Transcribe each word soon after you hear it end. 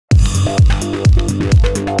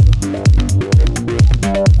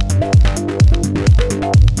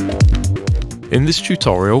In this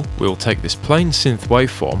tutorial, we'll take this plain synth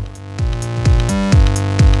waveform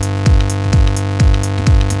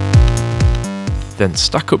then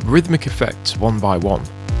stack up rhythmic effects one by one.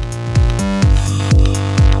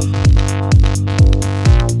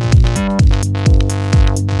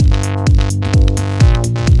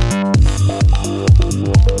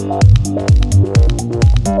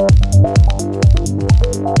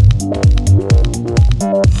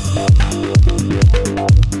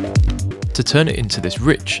 To turn it into this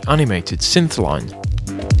rich, animated synth line.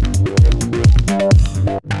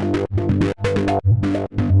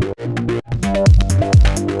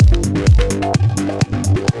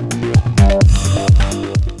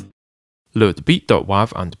 Load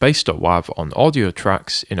beat.wav and bass.wav on audio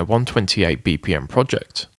tracks in a 128 BPM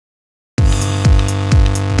project.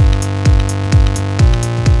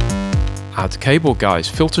 Add Cable Guys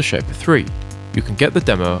Filter Shaper 3. You can get the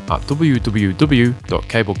demo at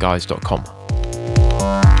www.cableguys.com.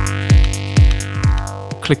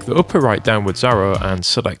 Click the upper right downwards arrow and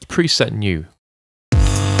select Preset New.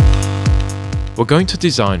 We're going to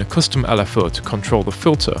design a custom LFO to control the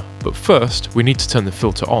filter, but first we need to turn the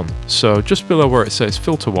filter on, so just below where it says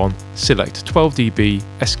Filter 1, select 12 dB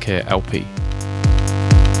SK-LP.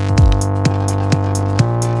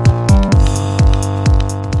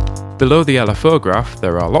 Below the LFO graph,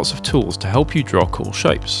 there are lots of tools to help you draw cool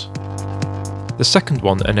shapes. The second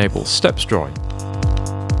one enables steps drawing.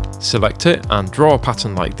 Select it and draw a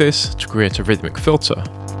pattern like this to create a rhythmic filter.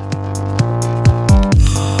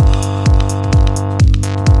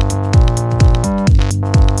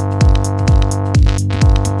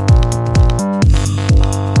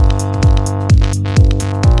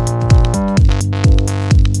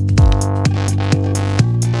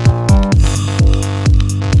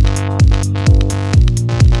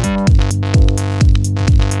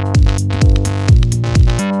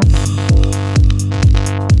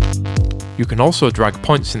 You can also drag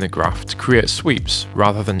points in the graph to create sweeps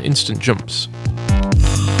rather than instant jumps.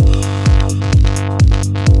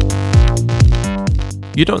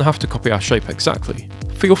 You don't have to copy our shape exactly,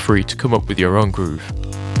 feel free to come up with your own groove.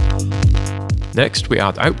 Next we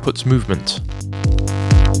add outputs movement.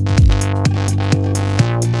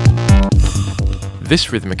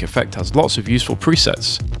 This rhythmic effect has lots of useful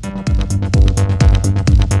presets.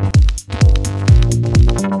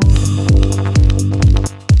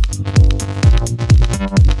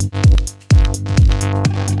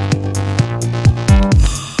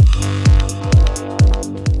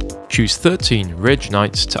 Choose 13 Rage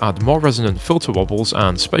Nights to add more resonant filter wobbles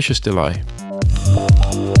and spacious delay.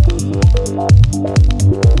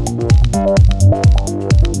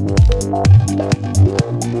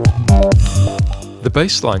 The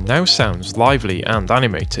bassline now sounds lively and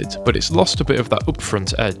animated, but it's lost a bit of that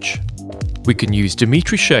upfront edge. We can use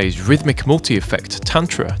Dimitri Shay's rhythmic multi-effect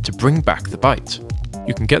Tantra to bring back the bite.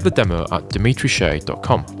 You can get the demo at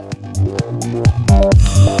dimitryshay.com.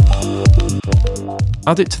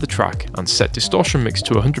 Add it to the track and set distortion mix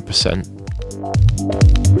to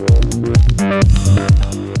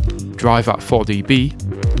 100%, drive at 4 dB,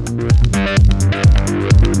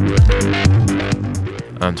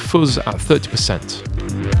 and fuzz at 30%.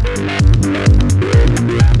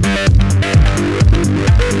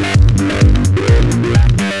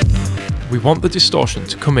 We want the distortion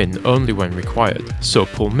to come in only when required, so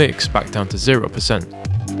pull mix back down to 0%.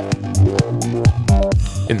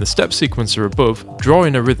 In the step sequencer above, draw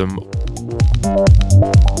in a rhythm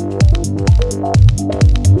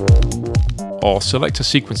or select a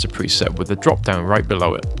sequencer preset with a drop down right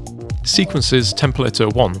below it. Sequences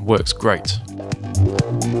Templator 1 works great.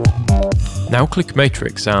 Now click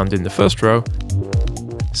Matrix and in the first row,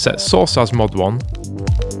 set Source as Mod 1,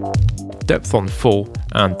 Depth on Full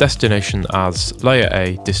and Destination as Layer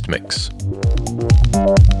A Dist Mix.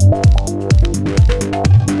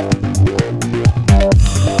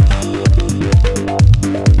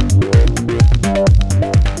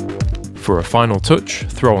 For a final touch,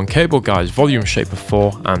 throw on Cable Guys Volume Shaper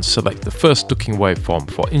 4 and select the first ducking waveform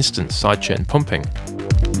for instant sidechain pumping.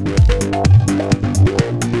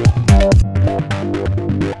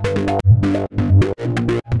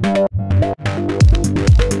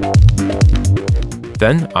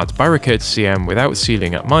 Then add Barricade CM without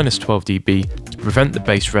ceiling at -12 dB to prevent the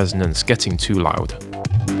bass resonance getting too loud.